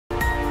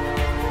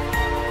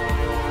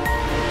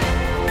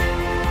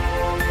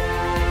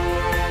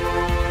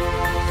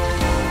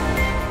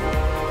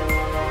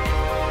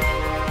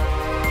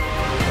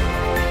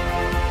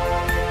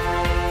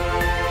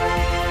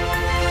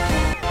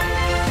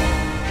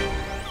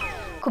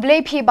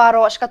Kublai pi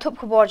barosh katup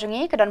kubor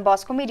jungi kedan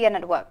Bosco Media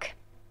Network.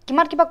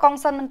 Kimat kipa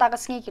kongsan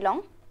mentakas ngi kilong.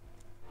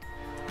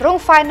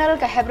 Rung final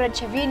ke Hebred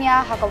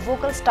Chevinia haka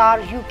vocal star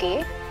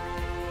UK.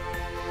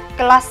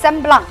 Kelas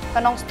semblang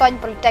kanong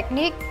Stony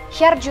Polytechnic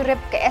hier jurip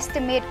ke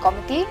estimate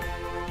committee.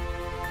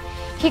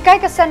 Hikai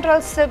ke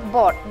Central Silk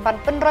Board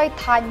ban penroi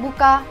thai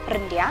muka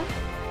rendia.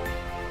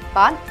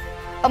 Ban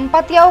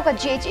empatiau ke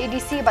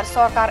GHADC bat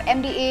sorkar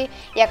MDA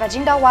ya ke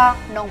jindawa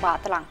nong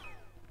ba telang.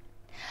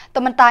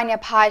 Tementanya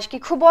page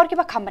ki khubor ki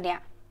bakambanya.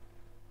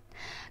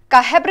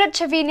 Ka Hebred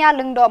Chevinia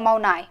lengdo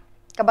maunai.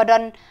 Ka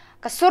badan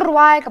ka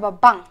surwai ka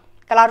babang.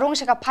 Kalarung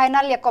sa ka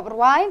final ya kop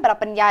ruai bara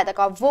penyai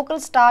ka Vocal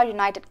Star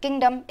United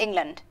Kingdom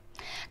England.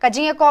 Ka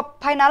jinga kop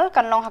final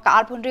kan long haka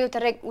alpun riu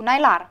terik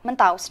unailar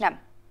mentau snam.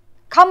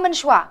 Kam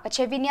menshwa ka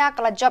Chevinia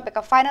kala job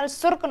ka final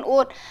surkun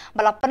ut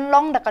bala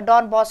penlong da ka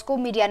Don Bosco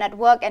Media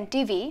Network and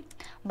TV.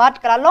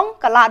 Bat kala long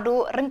kala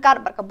du rengkar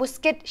bar ka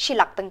buskit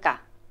Shillong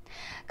tengka.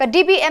 Ka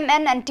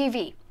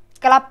dbmnTv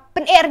kala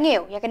pen-air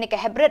ngiu ya kani ka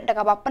Hebred da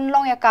ka ba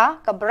penlong ya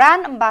ka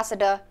brand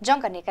ambassador jong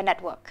kani ka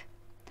network.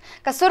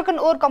 Ka surkan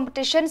ur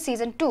competition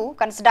season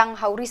 2 kan sedang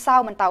hau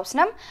risau mentau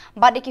snam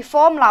bad iki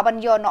form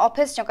laban yo no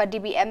office jong ka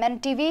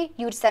dbmnTV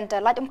youth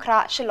center Naitung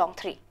Shillong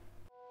 3.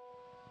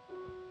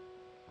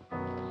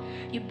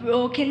 You're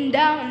broken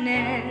down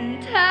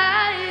and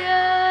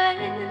tired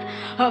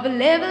of a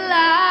living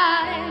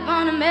life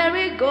on a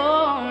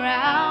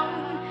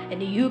merry-go-round,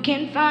 and you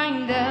can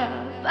find the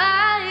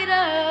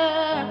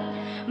fighter.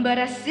 But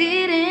I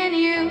see it in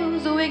you,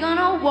 so we're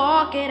gonna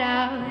walk it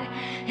out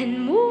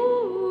and move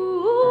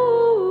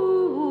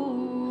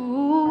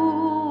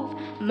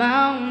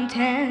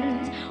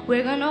mountains.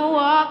 We're gonna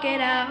walk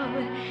it out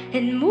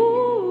and move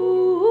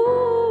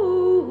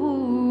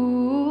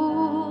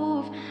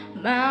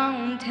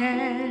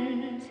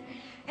mountains.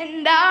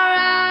 And I'll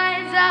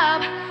rise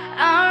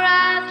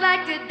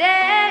like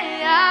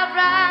today. I'll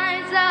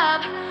rise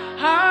up,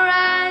 I'll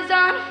rise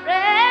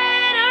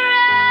unafraid to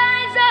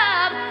rise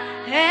up,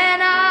 and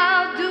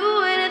I'll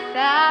do it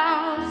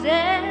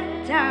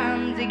 1,000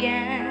 times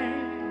again.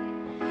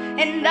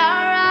 And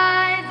I'll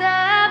rise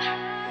up,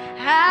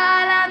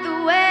 high like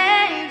the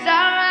waves.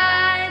 I'll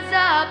rise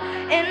up,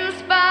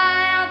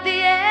 inspire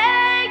the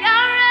egg.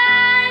 I'll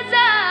rise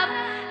up,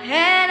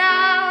 and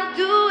I'll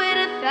do it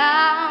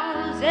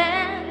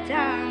 1,000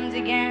 times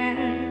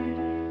again.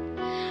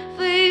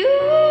 For you,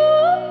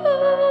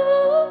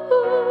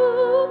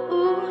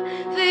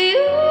 for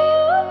you,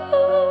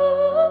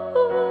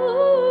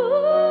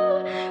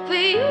 for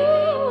you,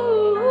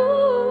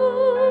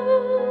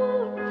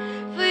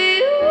 for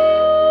you.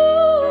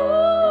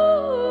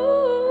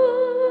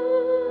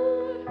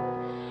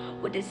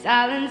 With the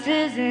silence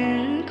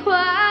isn't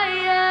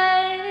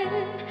quiet,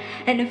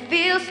 and it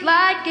feels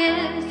like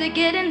it's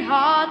getting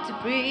hard to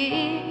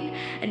breathe,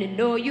 and I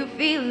know you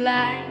feel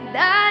like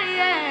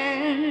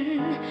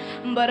dying,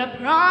 but I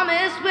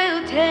promise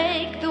we'll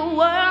take the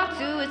world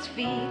to its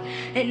feet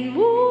and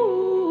move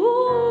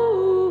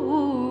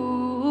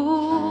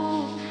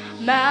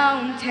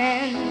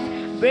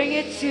mountains, bring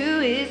it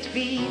to its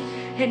feet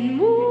and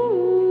move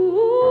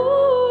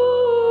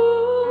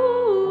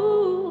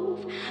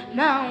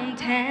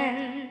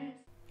mountains.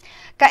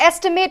 Ka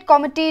estimate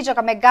committee jo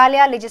ka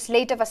Meghalaya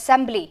Legislative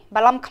Assembly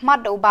balam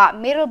khmat do ba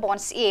Meryl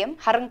Bonds aim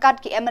harangkat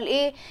ki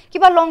MLA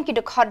ki balong ki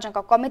dekhot jong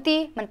ka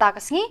committee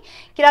mentakas ngi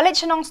ki lalet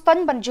chnong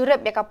ston ban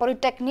jurep ya ka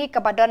Polytechnic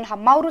ka badan ha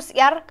maurus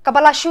yar ka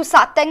bala shu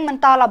sa teng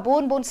mentala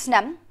bun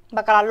snam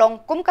bakala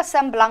long kum ka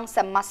semblang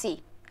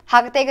semasi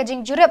hagte ka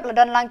jing jurep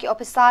ladan lang ki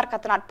officer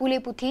katanat puli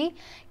puthi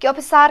ki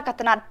officer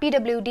katanat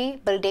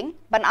PWD building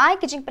ban ai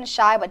ki jing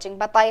penshai ba jing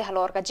batai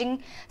halor ka jing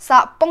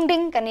sa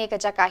pongding kane ka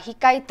jaka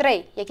hikai tre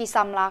ya ki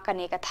samla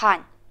kane ka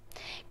than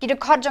ki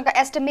dekhot jong ka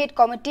estimate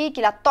committee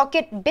ki la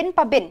toket bin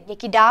pa bin ya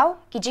ki daw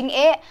ki jing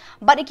e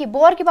ba ki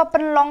bor ki ba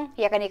penlong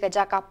ya kane ka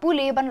jaka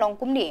puli ban long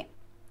kumni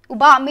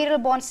uba Meryl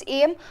Bonds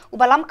aim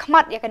ubalam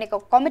khmat ya kane ka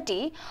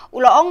committee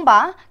ulaong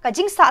ba ka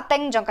jing sa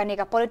teng jong kane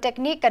ka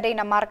Polytechnic ka dei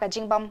namar ka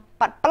jing bam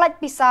pat palat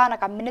pisa na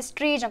ka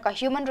ministry jong ka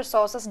human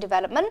resources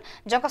development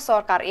jong ka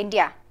sarkar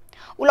India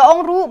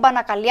ulaong ru ba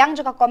na ka liang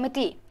jong ka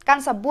committee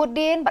kan sa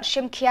budin bat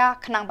shimkhia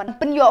khnang ban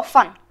penyo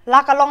fan la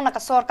ka long na ka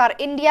sarkar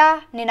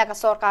India ni na ka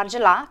sarkar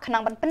jilla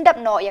khnang ban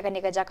pendap no ya kane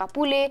ka jaka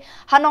pule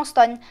hanong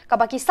ston ka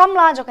baki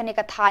samla jong kane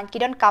ka than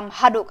kidon kam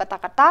hadu kata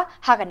kata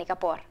ha kane ka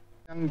por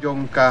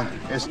jong ka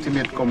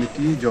estimate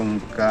committee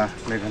jong ka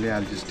Meghalaya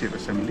Legislative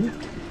Assembly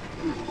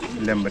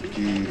lembat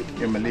ki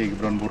MLA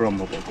Gibran Burom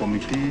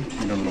committee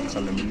don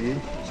local MLA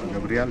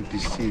Gabriel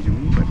DC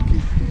jong bat ki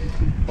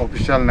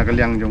official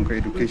nagaliang jong ka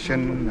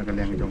education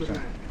nagaliang jong ka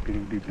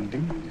PWD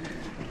building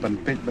ban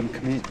pej ban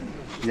kni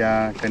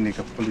ya kani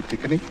ka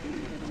Polytechnic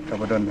ka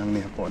badan hang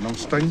ni po nong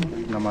stoin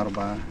namar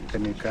ba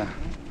kani ka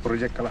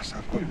project kelas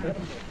aku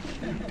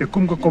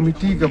tekum ka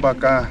committee ka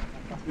baka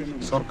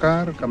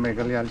Sorkar ka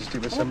Meghalaya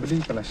Legislative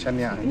Assembly kala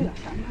syania ini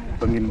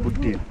pengin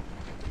budin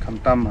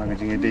kamtam ha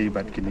jing ede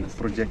bat kini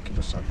project kita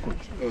sakut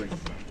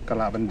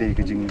kala bende ke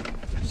jing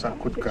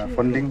sakut ka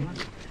funding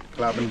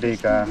kala bende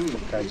ka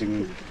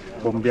jing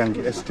bombiang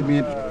ki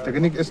estimate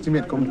teknik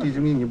estimate komiti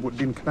jungi ngibut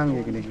din kenang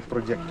ya kini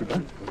projek kita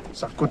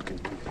sakut ke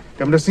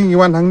kamda sing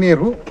iwan hang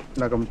neru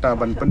na kamta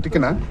ban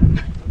pentikena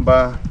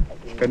ba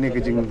kani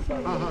gejing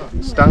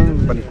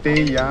stang bante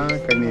ya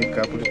kani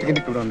ka politik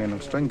ni kurang nenong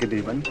strong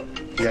gede ban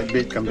ya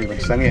bet kambi ban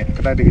sange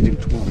kada de gejing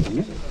tumu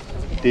gejing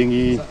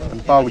tinggi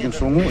tanpa gejing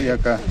sungu ya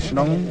ka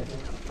Shillong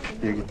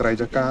ya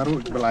kita jakaru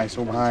belai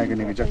somhai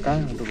kani gejaka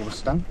untuk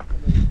stang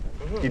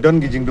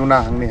idon gijing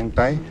duna hang ni hang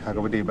tai ha ka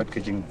bade bat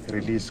gijing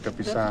release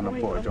kapisa no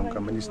po jong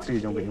ka ministry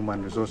jong ka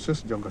human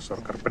resources jong ka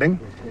sarkar pedeng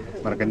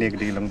marga ni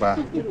gidi lengba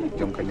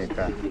jong ka ne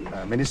ka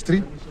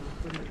ministry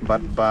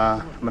bat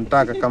ba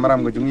menta ka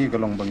kamaram gujungi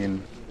golong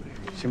bangin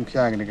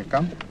simkhya ni ka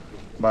kam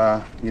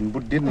ba ngin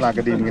buddin la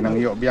gadi ngin ang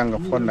yo biang ka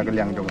fon na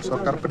galyang jong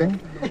sarkar pedeng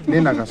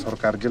ni na ka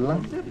sarkar jilla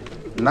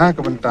na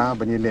ka benta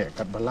banyile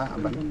kat bala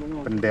ban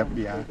pendep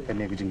ya ka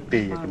ne gijing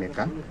te ya ka ne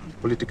ka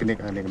politik ni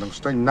ka ne ka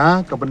stoi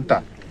na ka benta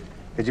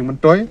kejing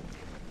mentoy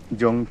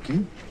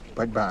jongki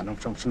ba nong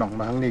song senong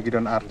mahang ni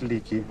gidon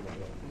artli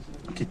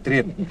ki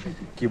tret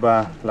ki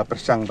ba la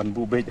persang ban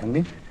bu bej hang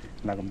ni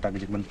na kam tag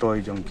kejing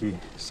mentoy jongki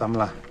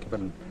samlah ki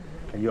ban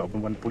yo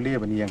ban puli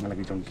ban yang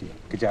lagi jongki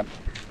kejat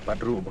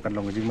badru bukan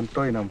long kejing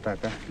mentoy nam ta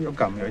ka yo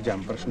kam yo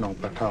jam persnong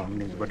patau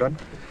ni badon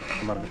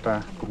mar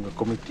ta kum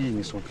komiti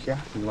ni sopia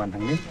ni wan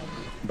hang ni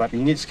bat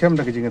ingit scam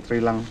da kejing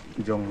trilang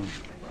jong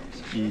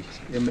i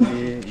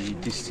MLA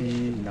ETC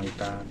nang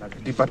ta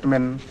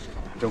department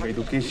jong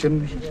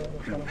education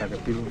nang ta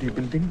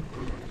building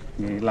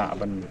ni la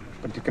ban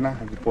pentikena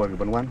hagi por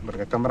ban wan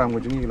berka kamram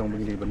gujungi long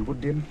bagi ban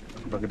budin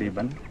bagi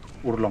ban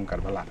urlong kar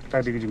bala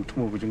ta di gujung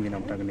tumu gujungi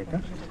nam ta geneka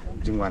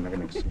jingwan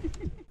geneka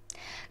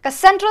ka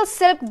Central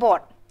Silk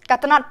Board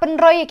katanat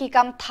penroy ki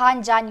kam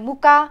than jan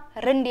muka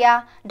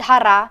rendia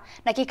dhara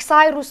na ki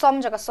ksai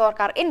rusom jaga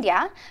sarkar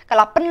India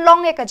kala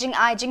penlong ya ka jing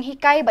ai jing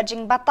hikai ba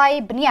jing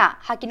batai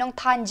bnia hakinong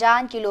than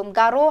jan kilom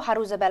garo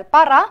haruzabel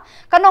para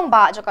kanong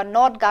ba jaga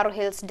North Garo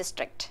Hills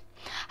district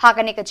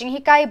hakani ka jing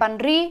hikai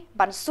banri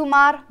ban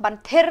sumar ban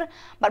thir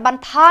ban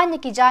than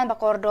ki jan ba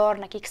koridor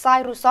na ki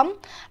ksai rusom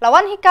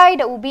lawan hikai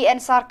da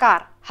UBN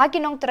sarkar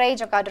hakinong trei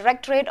jaga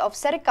Directorate of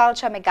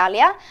Sericulture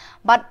Meghalaya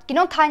bat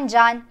kinong than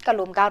jan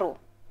kalom garo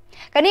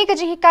kani ka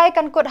hikai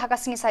kan kod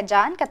hakasngi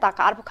sajan kata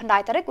ka arbu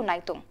khandai tarik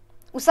Naitung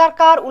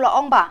usarkar ula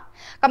ongba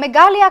ka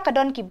Meghalaya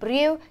kadon ki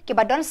briu ki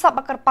badon sab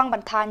bakarpang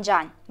ban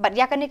thanjan bad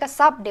ya kani ka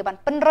sab de ban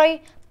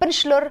penroi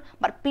penslur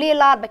bad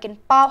plelat bakin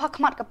pau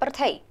hakmat ka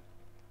perthai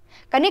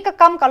kani ka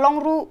kam ka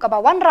longru ka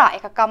bawanra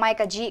ka kamai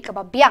ka ji ka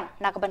biang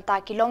na ka banta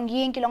kilong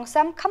ying kilong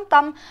sam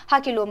khamtam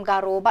ha kilom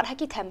garo bad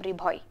haki thamri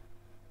bhoi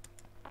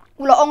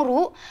ula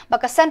ongru ba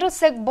ka Central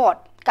Silk Board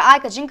ka ai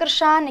ka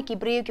jingkershan ki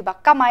briu ki ba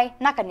kamai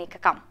na kani ka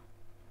kam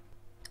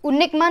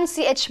Unikman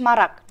CH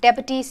Marak,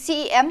 Deputy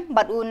CEM,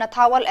 Badu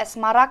Nathawal S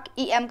Marak,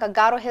 EM ka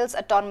Garo Hills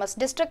Autonomous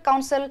District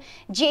Council,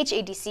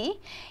 GHADC,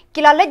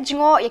 kilalet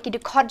jingo yaki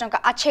dikhot jangka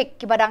achek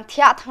kibadang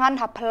thia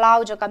thangan ha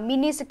phalau jangka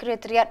mini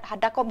secretariat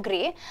hadakop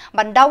gre,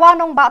 bandawa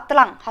nong ba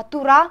telang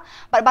hatura,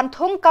 ban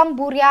thong kam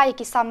buria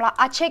yaki samla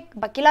achek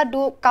bakila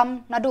du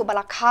kam nadu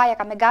balakha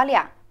yaka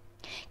Meghalaya.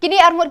 Kini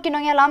armut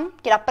kinong yalam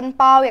kira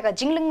penpau ya ka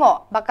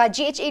jinglengo baka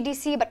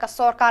GHADC baka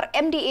sarkar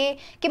MDA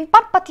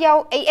kimpat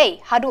patiau AA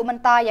hadu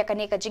menta ya ka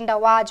ne ka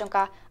jingdawa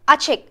jongka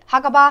achek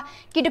hagaba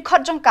ki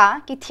dekhot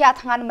jongka ki thia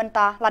thangan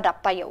menta ladap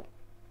tayo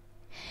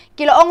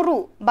kila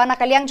ongru bana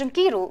kaliang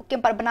jongkiru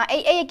kimpat bana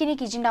AA kini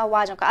ki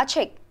jingdawa jongka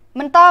achek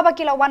menta ba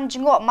kila wan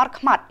jingo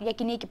markhmat ya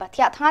kini ki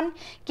pathia thangan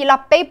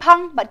kila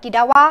pephang bat ki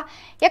dawa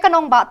ya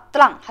kanong ba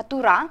tlang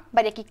hatura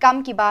ba ya ki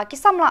kam ki ba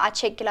kisamla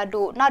achek kila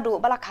do nadu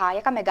balakha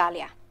ya ka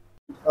Meghalaya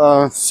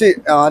Si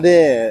ada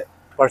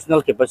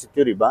personal capacity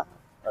riba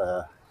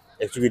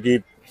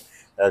executive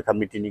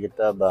committee ni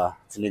kita ba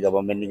sini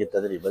government ni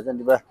kita riba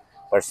jadi ba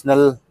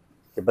personal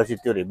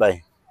capacity riba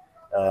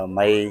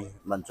mai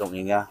mancong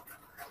inga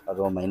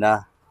atau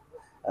maina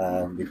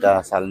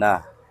kita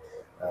salna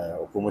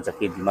hukum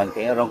cakap di mana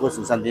kaya orang ko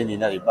sunsan din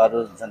nina riba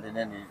ro sunsan din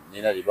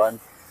nina riban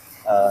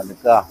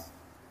nika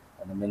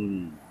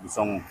namin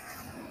bisong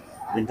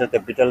winter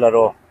capital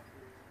laro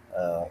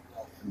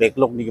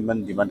backlog ni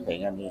gaman di mana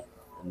kaya ni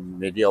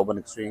media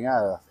oban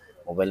nagsuinga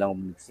mobile lang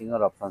oban nagsuinga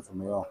rapsan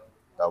sumayo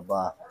tao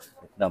ba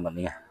naman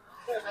niya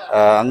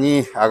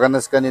angi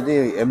aganas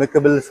kanidi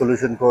amicable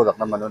solution ko rak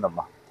naman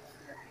nama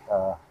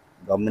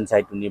government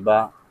side ni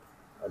ba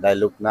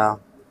dialogue na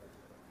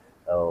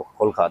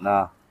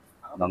kolkana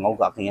nangaw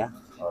ka kanya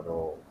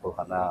aro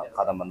kolkana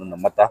kada man na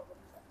mata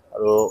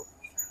aro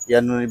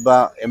yan ni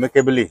ba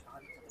amicably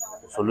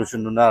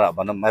solution na ra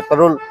banam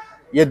matarol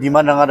ya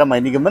demand nga ada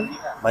may ni gaman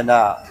may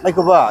na may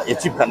ko ba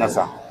achieve kana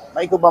sa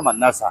may ko ba man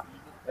nasa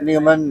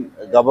ini gaman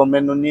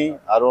government ni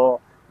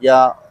aro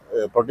ya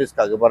protest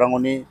ka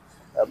barang ni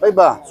bay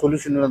ba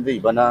solution na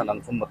di bana nang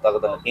sumata ka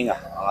na kinga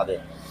ang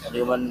ade ini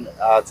gaman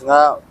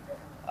nga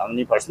ang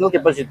ni personal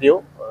capacity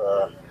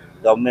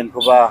government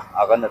ko ba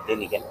agan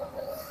natin ikan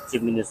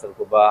chief minister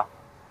ko ba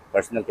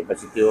personal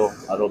capacity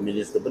aro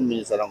minister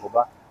ko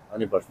ba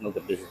ang ni personal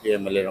capacity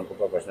MLA ko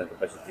ba personal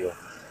capacity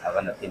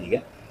agan natin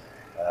ikan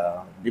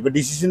Di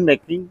decision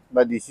making,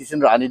 ba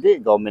decision rani de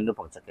government no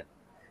pangsaken.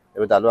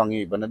 Eba dalu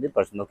angi ibana de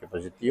personal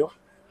capacity yo,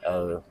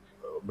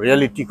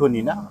 reality ko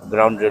nina,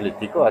 ground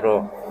reality ko,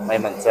 aro may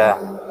mansa,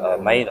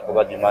 may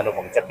nakuba di mano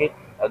pangsakit,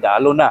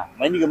 dalu na,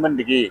 may ni gaman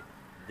digi,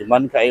 di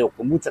man kayo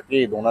kumutsak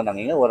dona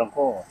nanginga, warang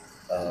ko,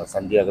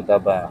 sandia kata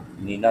ba,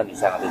 nina di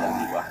sana din ang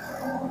iba.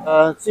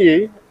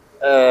 Si,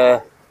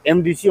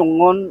 MDC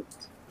ongon,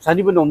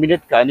 sani ba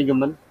nominate ka ni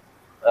gaman,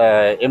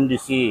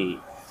 MDC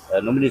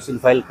nomination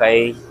file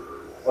kay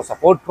o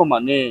support ko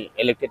mani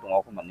elected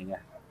ko mani nga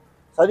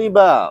sari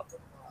ba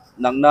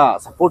nang na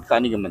support ka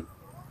ni gaman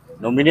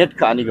nominate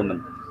ka ni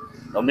gaman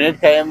nominate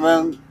kay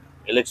mang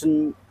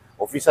election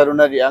officer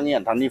na di ang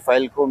yan tani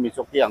file ko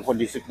misoki ang ko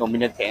district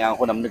nominate kay ang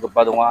ko namni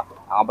kapadunga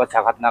ang ba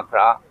chakat na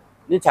kra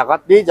ni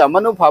chakat di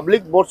zaman no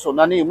public board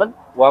sona ni man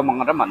wa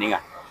mangara mani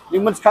nga ni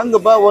man skang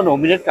ba wa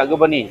nominate ka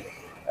ba ni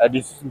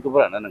decision ko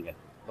ba na nang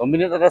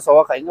nominate ada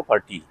sawa kay nga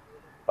party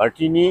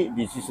ni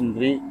decision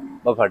dri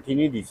ba party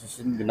ni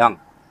decision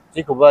ginang si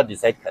ko ba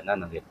decide kana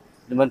nang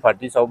diman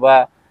party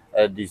sawa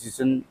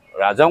decision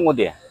rajang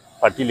ode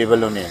party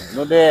level ne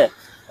no de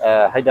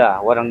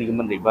haida warang ni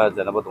gaman riba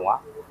jana ba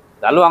tunga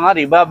dalu anga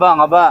riba ba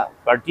anga ba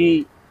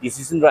party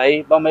decision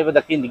rai ba mai ba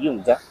dakin digi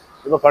unja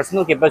ba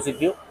personal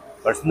capacity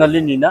personally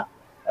ni na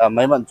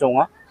mai man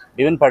chonga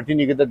even party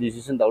ni geta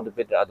decision daud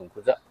pe adung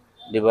khuja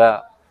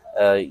diba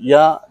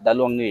ya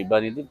dalu ang ni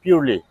ba ni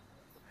purely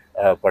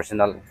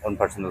personal on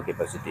personal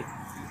capacity.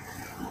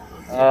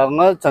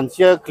 Nga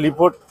chansia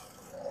Clifford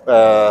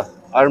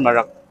ar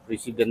marak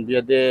president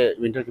dia de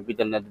winter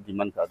capital na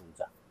demand ka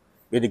dunsa.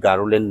 Dia di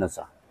Garulen na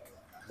sa.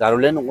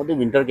 Garulen ng de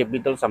winter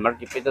capital, summer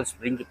capital,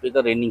 spring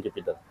capital, raining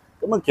capital.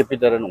 Kamang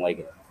capital ano ay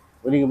gaya.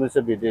 Uni kaman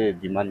sa bide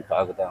demand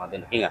ka agad ang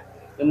atin hinga.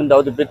 Kaman daw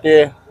de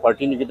bete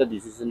party ni kita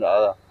decision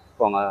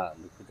ko nga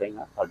kita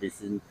nga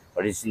partition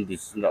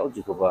decision daw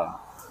jiko ba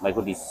may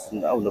ko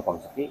decision daw no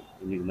pangsaki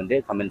ini kaman de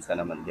comments ka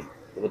naman de.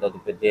 Diba daw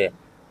pwede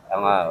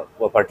ang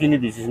party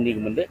ni decision ni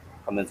kumande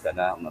comments ka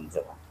na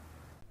mamjawa.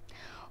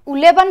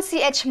 Uleban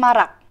CH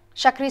Marak,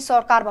 Syakri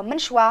Sorkar ba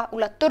menswa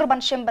ula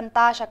turban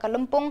syembenta syaka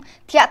lumpung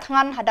tiak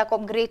tangan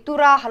hadakop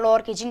gretura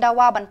halor ki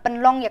jindawa ban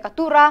penlong ya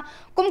katura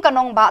kum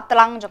kanong ba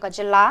telang joka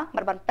jela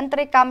barban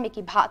pentrekam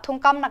yaki bha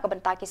thungkam na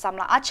kabenta ki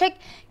samla acek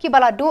ki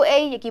bala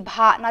doe yaki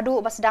bha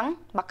nadu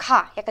basdang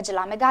bakha ya ka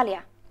jela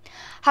Meghalaya.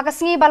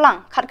 Hakasngi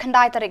balang khat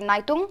khandai tarik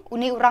Naitung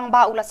uni urang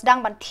ba ula sedang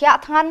ban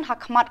tiak tangan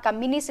hakmat ka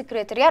mini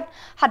sekretariat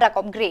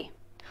hadakop gre.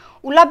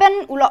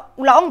 Ulaben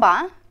ulaong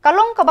ba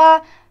kalong ka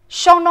ba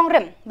syong nong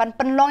rem ban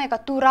penlong ya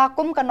katura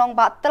kum kanong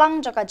ba telang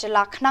jaka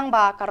jela khnang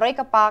ba karoi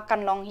ka pa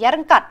kanlong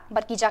yarengkat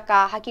bat ki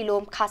jaka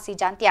hakilom khasi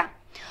jantia.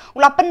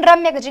 Ula penram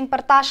ya kajing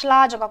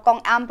pertasla jaka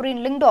kong amprin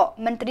lingdo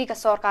menteri ka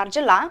sorkar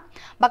jela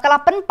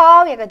bakala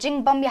penpau ya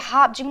kajing bam ya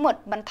hap jingmut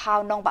ban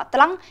thau nong ba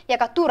telang ya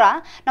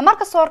katura namar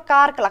ka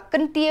sorkar kala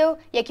kentiu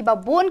ya ki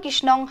babun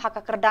kisnong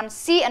haka kerdan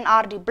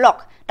CNR di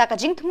blok da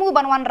kajing temu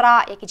banwan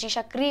ra ya kajing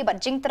syakri bat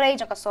jing trei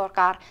jaka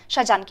sorkar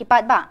syajan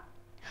kipat ba.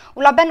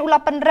 Ula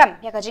penram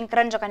ya kajing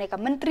keren jaka ni ka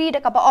menteri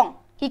da ka baong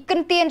ki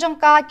kentien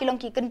jangka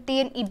kilong ki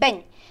kentien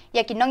ibeng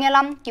ya ki nong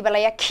yalam ki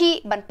balaya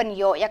ki ban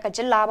penyo ya ka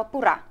jela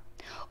bapura.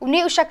 Uni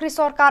usyakri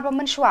sorkar ba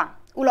menswa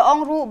ula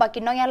ongru ba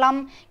kinong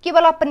yalam ki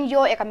bala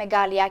penyo ya ka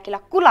Meghalaya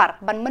kila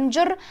kular ban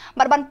menjur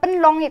ban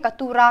penlong ya ka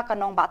tura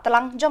kanong ba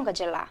telang jong ka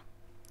jela.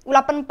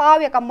 Ula penpau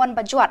ya ka mon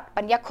bajuat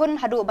ban yakun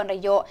hadu ban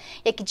rayo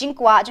ya ki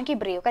jingkwa jong ki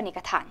breu ka ni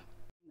kathan.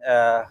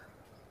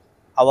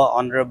 Our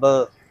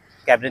Honorable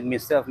Cabinet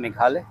Minister of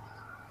Meghalaya,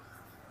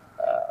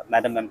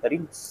 Madam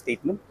Emperin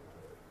statement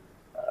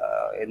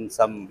in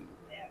some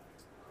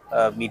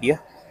media.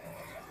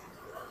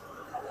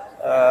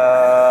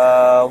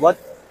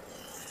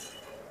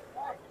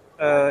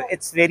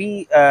 It's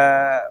very,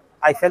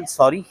 I felt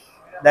sorry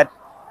that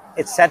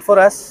it's sad for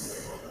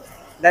us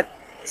that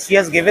she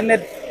has given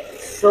it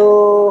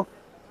so,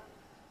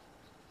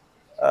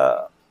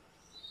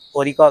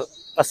 what do you call,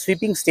 a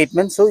sweeping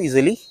statement so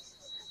easily.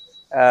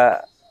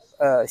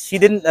 She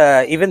didn't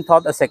even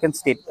thought a second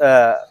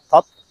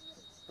thought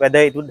whether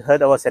it would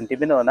hurt our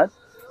sentiment or not.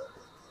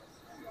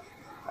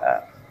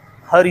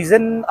 Her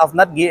reason of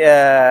not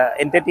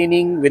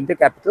entertaining winter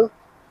capital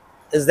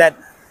is that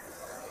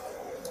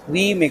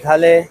we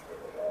Meghalaya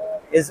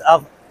is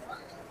of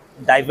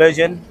diverse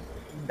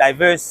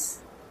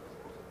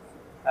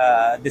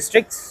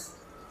districts,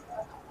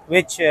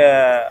 which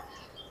it's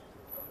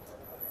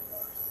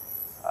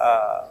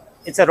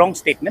a wrong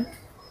statement.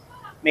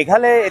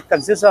 Meghalaya, it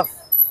consists of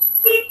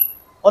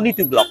only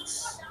 2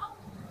 blocks.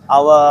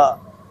 Our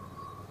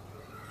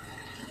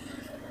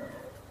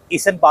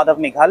eastern part of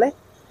Meghalaya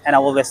and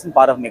our western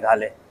part of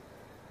Meghalaya.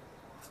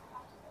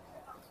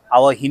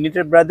 Our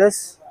Hinitor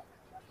brothers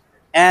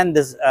and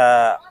this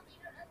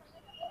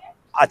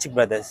Achik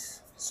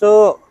brothers.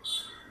 So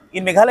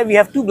in Meghalaya we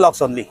have 2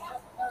 blocks only.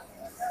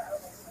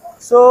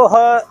 So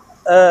her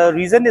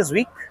reason is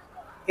weak.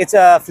 It's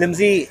a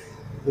flimsy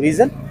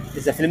reason.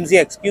 It's a flimsy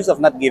excuse of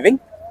not giving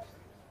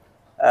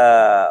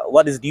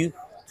what is due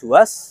to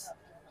us,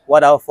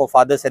 what our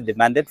forefathers had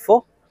demanded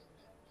for,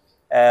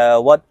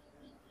 what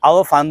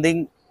our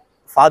founding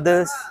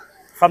fathers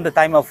from the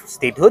time of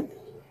statehood,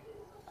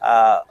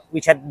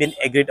 which had been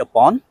agreed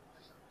upon.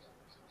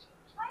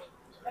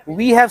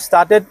 We have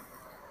started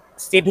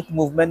statehood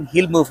movement,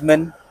 hill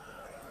movement,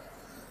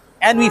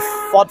 and we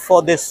fought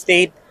for this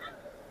state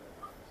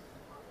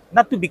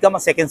not to become a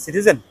second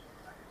citizen,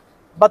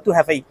 but to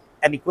have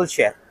an equal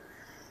share.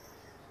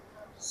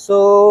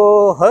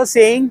 So her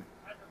saying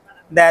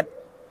that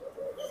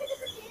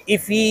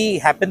if we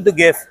happen to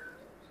give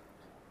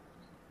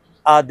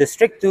a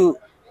district to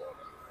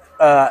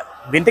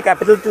winter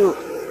capital to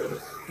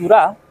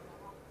Tura,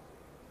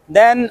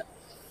 then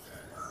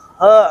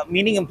her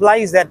meaning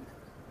implies that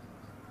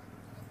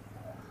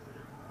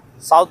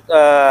South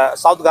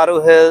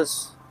Garo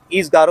Hills,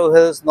 East Garo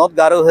Hills, North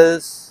Garo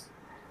Hills,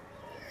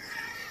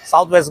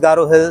 Southwest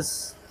Garo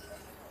Hills,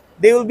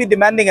 they will be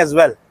demanding as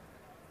well,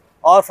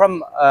 or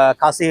from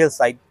Khasi Hill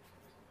side.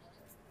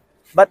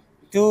 But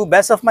to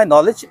best of my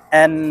knowledge,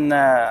 and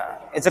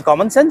it's a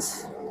common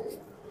sense,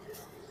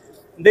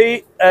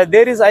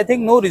 there is, I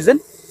think, no reason,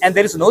 and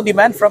there is no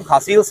demand from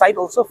Khasi Hill side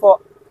also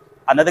for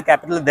another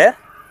capital there.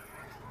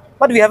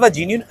 But we have a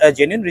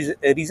genuine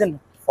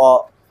reason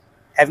for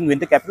having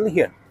winter capital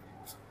here.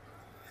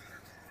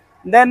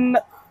 Then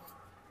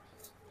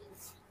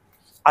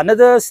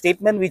another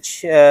statement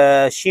which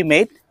she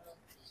made,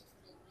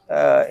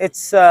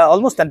 it's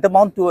almost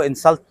tantamount to an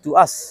insult to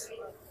us.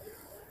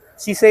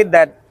 She said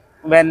that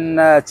when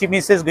Chief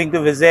Minister is going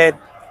to visit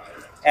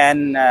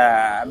and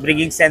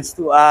bringing sense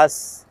to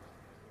us,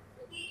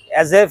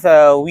 as if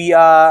we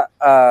are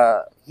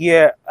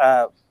here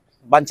a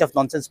bunch of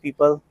nonsense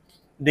people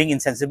doing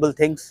insensible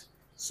things.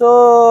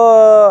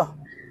 So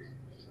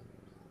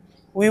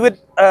we would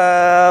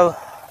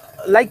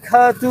like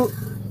her to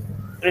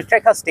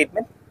retract her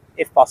statement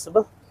if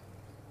possible.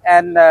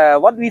 And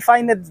what we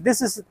find that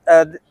this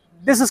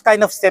is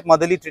kind of state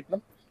motherly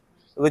treatment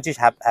which is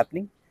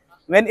happening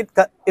when it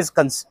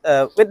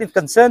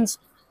concerns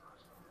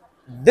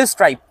this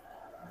tribe,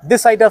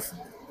 this side of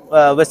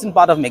western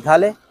part of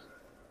Meghalaya.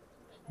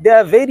 They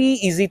are very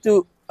easy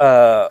to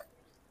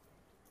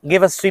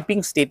give a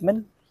sweeping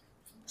statement,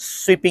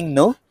 sweeping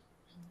no.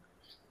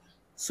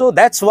 So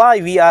that's why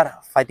we are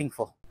fighting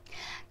for.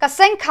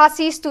 Kaseng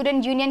Khasi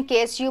Student Union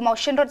KSU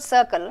Motion Road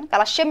Circle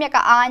kala shem yaka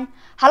an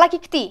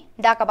halaki kti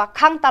da ka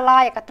bakhang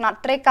tala yaka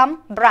tanat trekam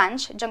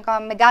branch jangka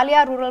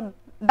Meghalaya Rural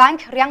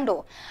Bank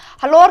Riangdo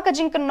halor ka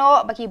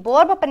jingkeno baki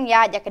bor ba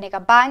panya yaka nika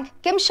bank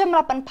kim shem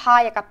lapan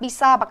pha yaka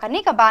pisa baka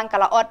nika bank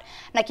kala ot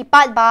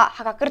nakipat ba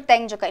haka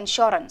kerteng jaka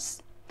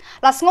insurance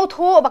las ngot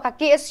ho baka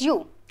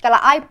KSU kala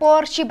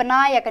aipor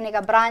shibana yaka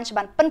nika branch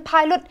ban pen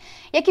pilot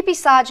yaki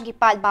pisa jangki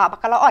pat ba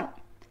baka la ot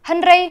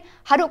Henry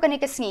haduk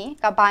kanika sngi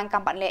ka bank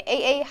kampan le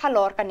AA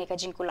halor kanika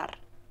jingkular.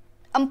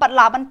 4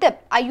 laban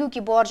tip ayu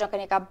ki bor jang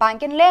kanika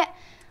bankin le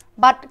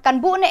bat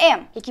kan bu ne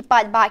em ki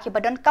pat ba ki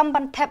badan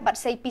kamban tep bat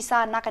sei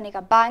pisa na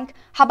kanika bank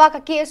haba ka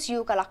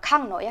KSU kala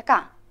khang no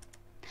yaka.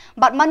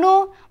 Bat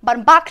manu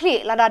ban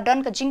bakli lada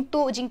don ka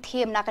jingtu jing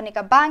thiem na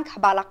kanika bank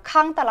haba la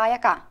khang tala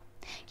yaka.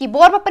 Ki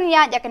bor ba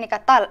panya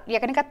yakanika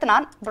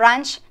tanan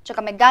branch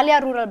jaka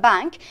Meghalaya Rural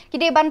Bank ki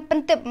de ban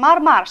pentip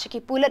mar shiki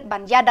pulet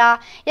ban yada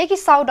yaki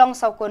saudong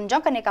saukun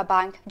jang kanika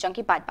bank jang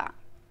ki pat ba.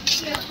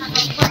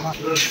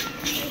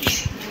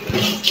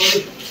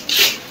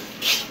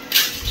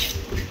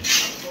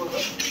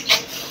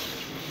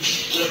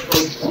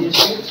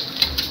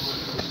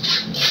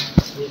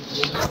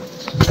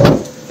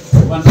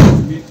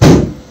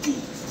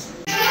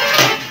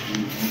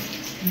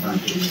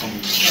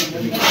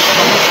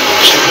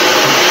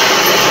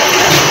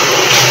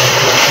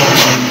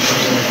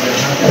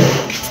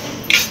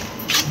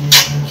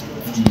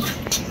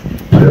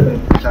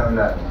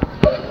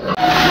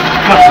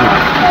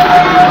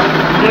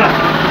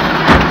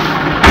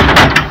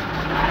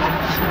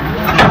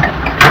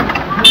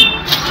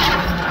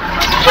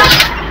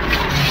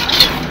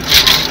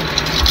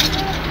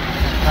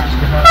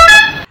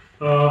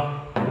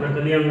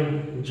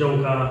 Kalian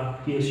jongka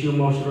KSU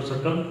Motion Road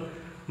Circle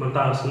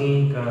mentang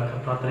sengi ke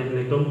Kapratrik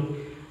Naitung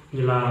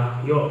nila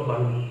yo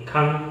ban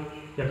khang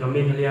ya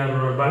kami Meghalaya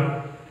Rural Bank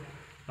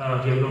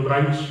Riangdo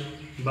branch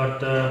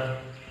but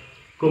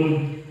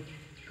kum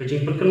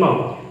kejing pen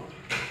mau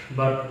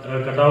but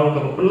kadau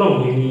ka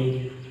penong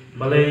ini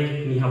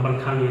balai ni haban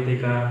khang ya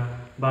teka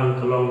ban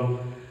kalong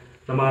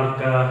namar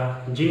ka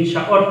jing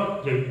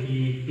shaot yang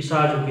di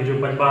pisah jo ki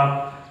rupat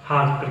ba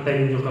ha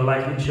kerteng jo ka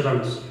life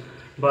insurance.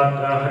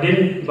 But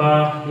hadin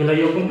ba nila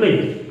yo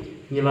complain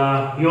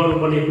nila yo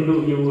bani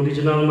pendu yo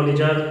regional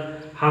manager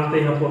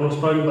hangte hapo no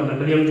story ba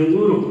nakaliang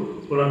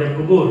junguru ulah de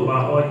kubur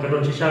ba oi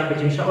kadon sisa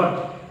kejing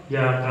syawat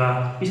ya ka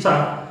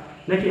pisah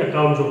naki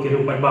account jo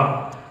kiru pat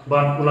ba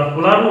but ulah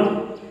pularu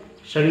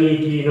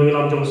sangi ki no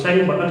ilam jong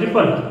seng ba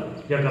refund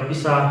ya ka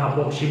pisah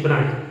hapo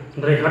sibnai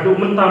ndre hadu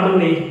menta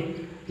menni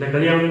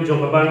nakaliang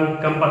jong ban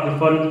kampat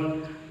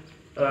refund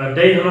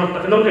dai ro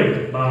takno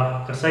re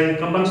ba kaseng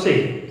kampan se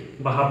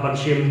ba hapan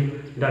sim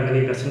dan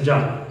ini ka senjam.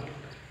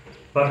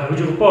 Pada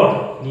hujung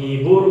report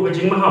ni buru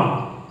kajing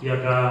maham ya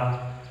ka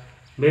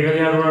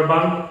Meghalaya Rural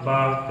Bank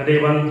ba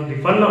kadewan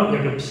refund ya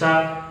ka bisa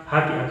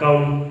hati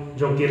akaun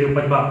jong kiri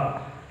pajba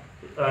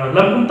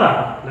lam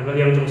unta nagal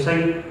yang jong sang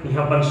ni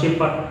haban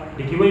simpat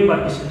dikiwai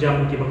bat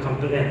isjam ki bakam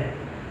tu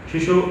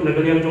susu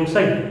nagal yang jong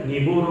sang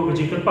ni buru ke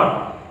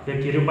jikepat ya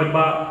kiri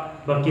pajba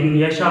bakin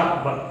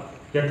yasha ba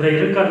ya trai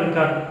rekat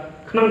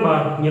kenang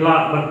ba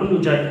nyila ban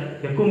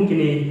penujai ya kum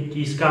kini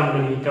ki skam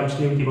dan ikam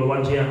snim ki bawan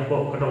jia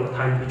bo kadong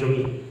than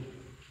bijongi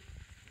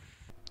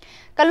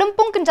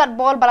Kalumpung kenjat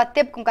bol bala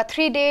tip kung ka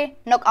 3-day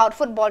knockout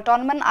football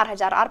tournament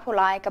arhajar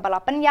arpulai ka bala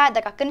penya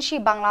daka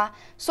kenshi Bangla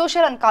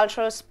Social and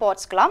Cultural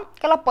Sports Club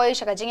kala poi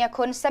shaka jingya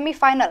kun semi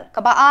final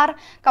ka baar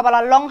ka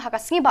bala long haka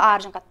sngi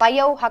baar jong ka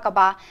tayo haka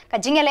ba ka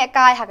jingya le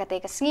kai haka te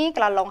ka sngi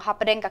kala long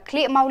hapadeng ka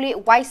kle mauli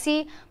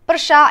YC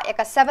persha ya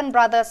ka 7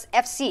 Brothers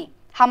FC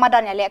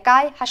hamadan ya le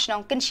kai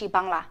hashnong kenshi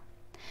Bangla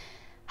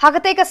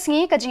Hagate ka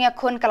sngi ka jingya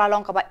kun kala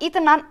long ka ba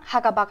itanan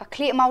haka ba ka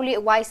kle mauli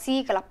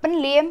YC kala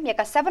penlem ya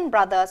ka 7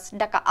 Brothers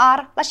daka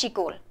ar la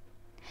shikol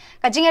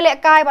ka jingya le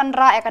kai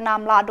bandra ya ka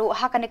nam la do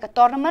haka ne ka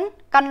tournament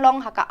kan long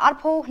haka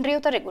arpho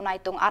ndriu tarik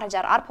Naitung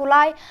arjar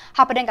arpulai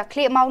hapadeng ka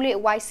kle mauli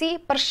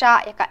YC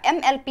persha ya ka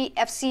MLP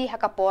FC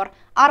haka por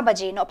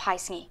arbaje no phai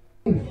sngi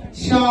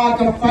sha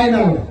ka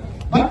final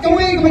bat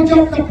kawai ka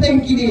job kapten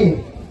kini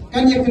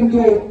kan ya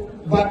kendu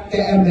bat ke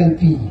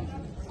MLP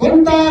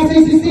konta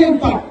sisi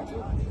empat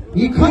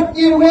Ikat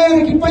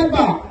ewer ki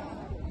paiba,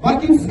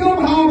 bakin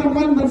skam ha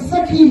man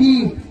sakhi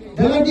hi,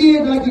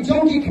 dalagi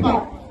jongki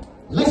kipa,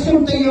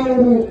 lasam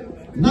tayo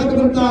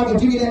nagbanta ka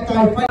jingile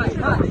ka fight.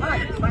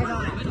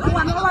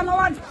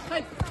 Lawan.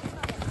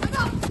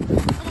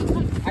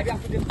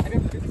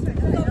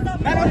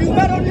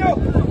 Baron you.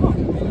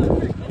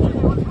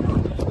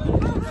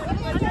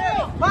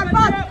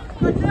 Bat.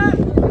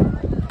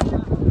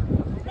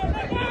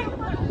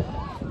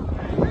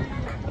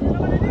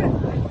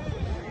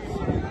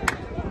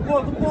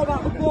 Good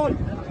ball.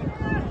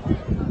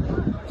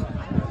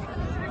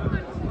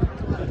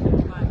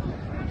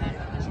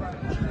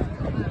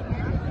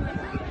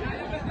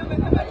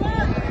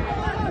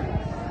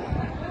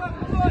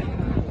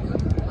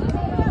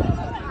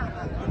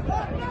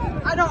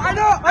 I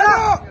know. Pat.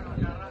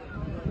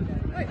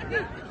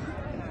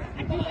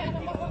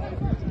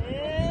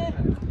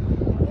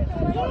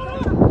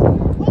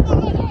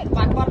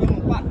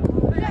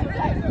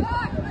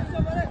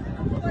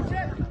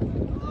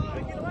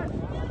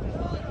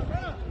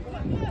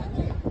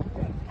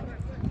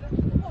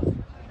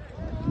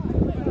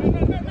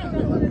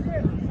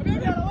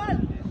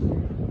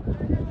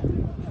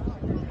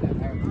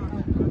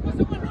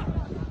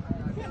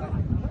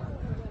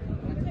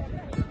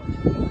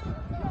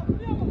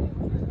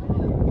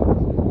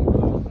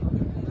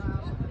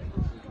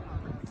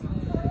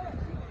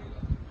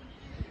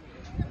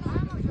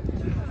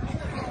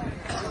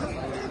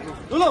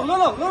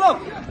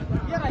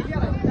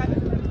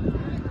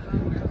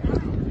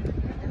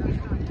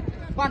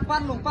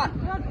 Lulung. Pan.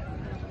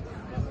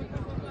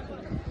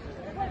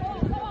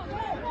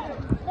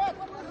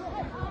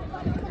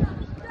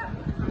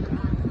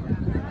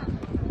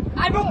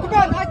 Come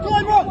on, I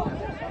climb up.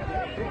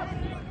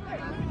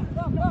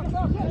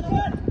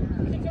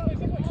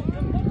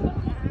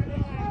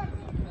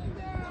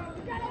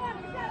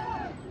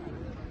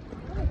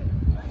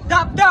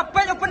 Dap,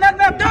 pegang penan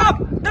map, dap.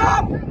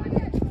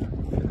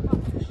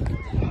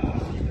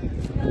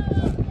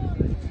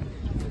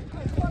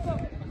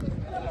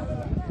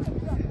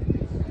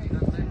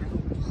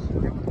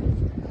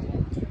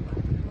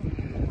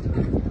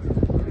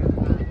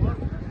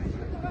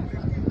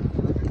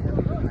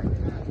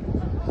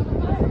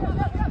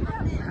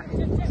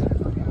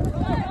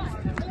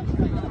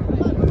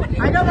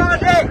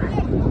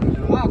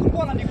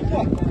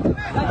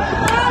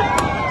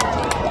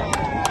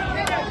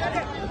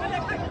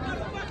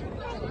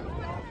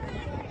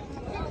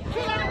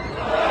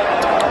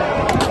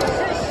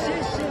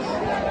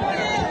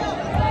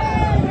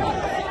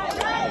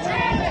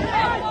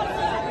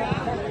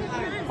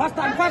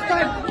 Fast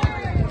time.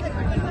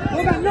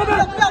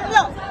 Nobel.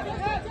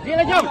 Dia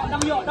lagi jom.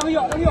 Dang yuk.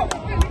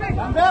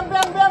 Bang.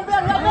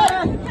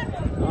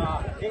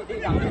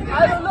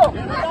 Ayo lu.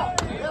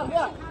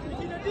 Biar.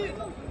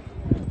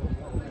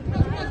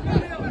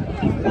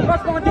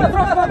 Terus pengejar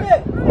terus.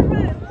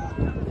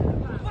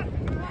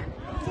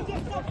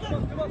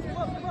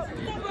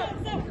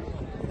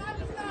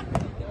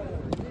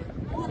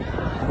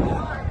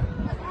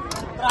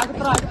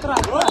 Try.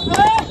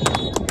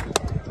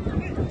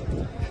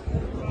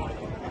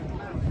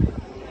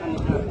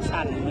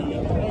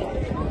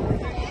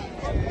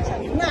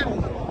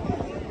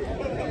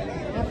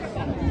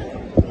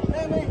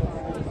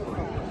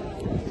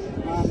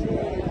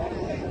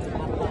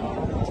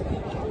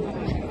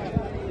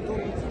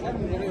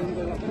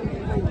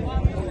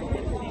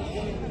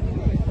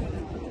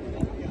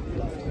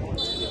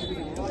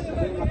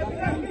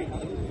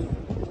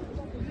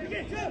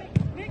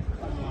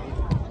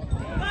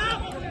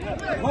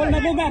 Hold,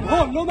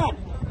 no man.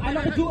 I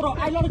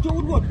love the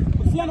Woodward.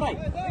 Siang right.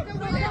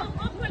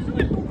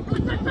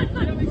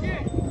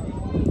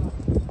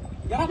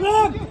 Yarap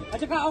lang.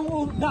 Aja ka ang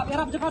dap,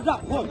 yarap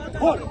dap. Hold.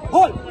 Hold.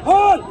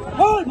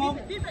 Hold.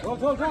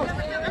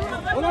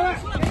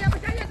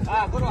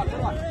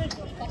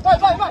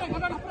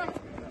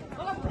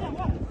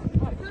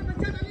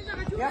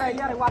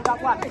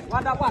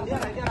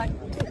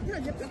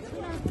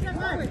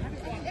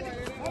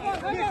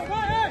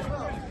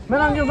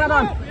 Menang juga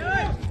Don.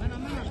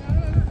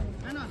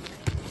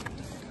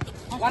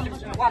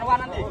 Wan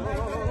nanti.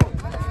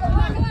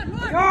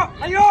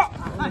 Ayo.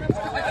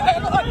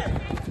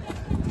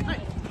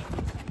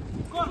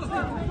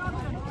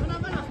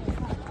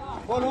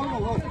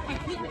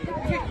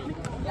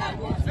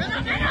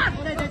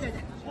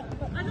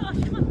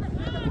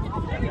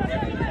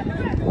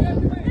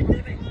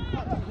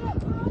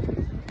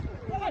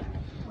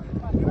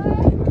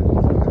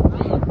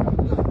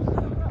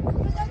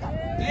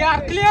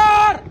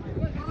 Clear.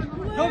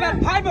 Nomor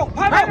 5 bok.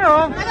 Ayo.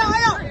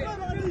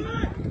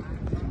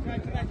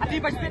 Adi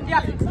baspin dia.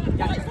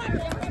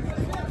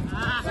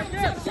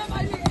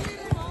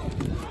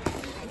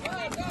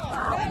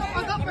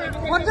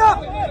 Mantap.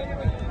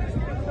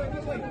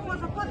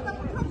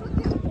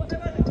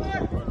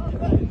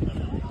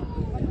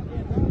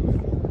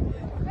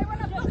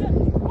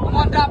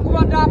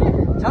 Kumandap.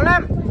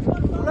 Salam.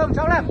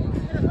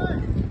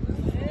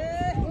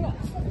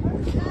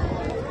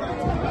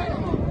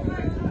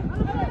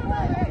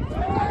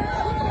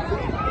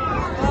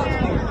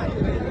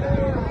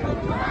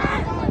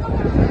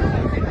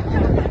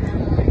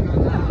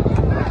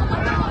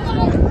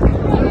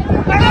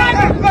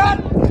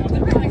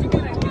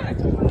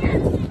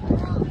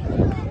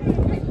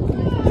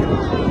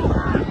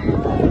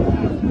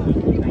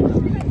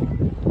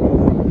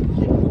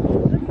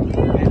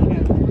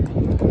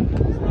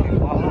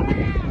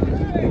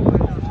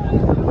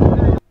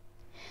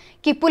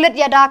 Ki pulit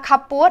yada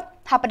kaput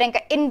hapadeng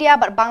ke India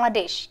bar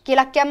Bangladesh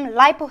kila kem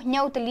lai puh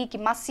nyau teli ki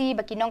masi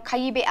baki nong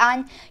khayi be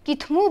an ki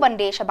thmu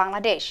bande sha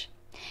Bangladesh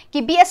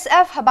ki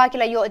BSF haba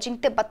kila yo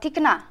jingte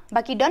batikna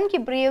baki don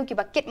ki breu ki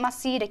bakit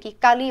masi de ki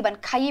kali ban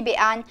khayi be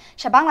an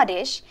sha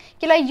Bangladesh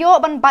kila yo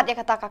ban bat ya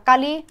kata ka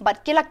kali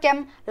bat kila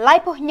kem lai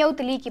puh nyau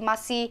teli ki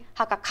masi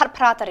haka khat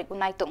phra tarik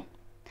Naitung.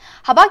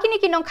 Haba kini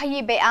kinong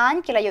khayi be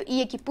an kila yo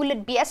iye ki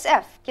pulit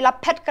BSF kila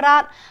pet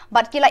krat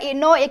bat kila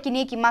ino e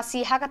kini ki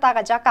masi hakata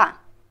ka jaka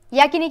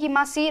yakini ki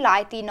masi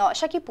la IT no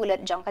shaki pulet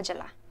jong ka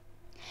jela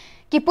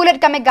ki pulet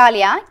ka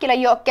Meghalaya kila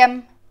yo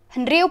kem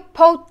hendriu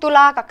po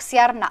tula ka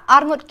ksiar na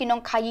arngut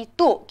kinong khayi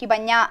tu ki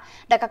banya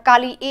da ka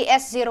kali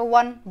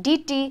AS01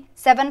 DT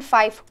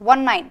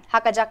 7519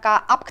 haka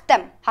jaka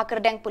apktem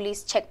hakerdeng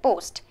police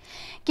checkpost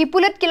ki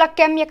pulet kila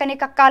kem yakani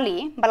ka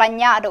kali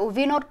balanya ada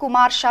Vinod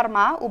Kumar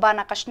Sharma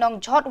ubana kasnong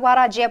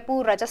Jhodwara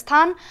Jaipur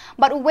Rajasthan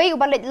bar uwei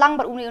ubalet lang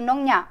bar uni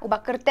unongnya uba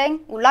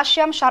kerteng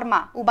Ulashyam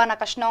Sharma ubana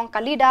kasnong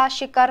Kalida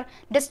Shikar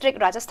district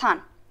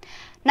Rajasthan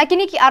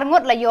nakini ki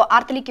arngut layo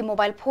artli ki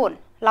mobile phone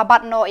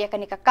labat no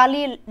yakani ka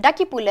kali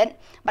daki pulet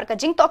bar ka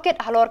jing toket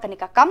halor kani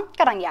ka kam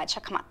karang ya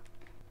chakmat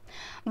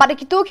bar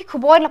ki tu ki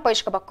khuboi la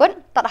poish ka bakun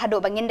tar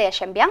hado banginde ya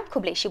shembyang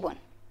khuble shibun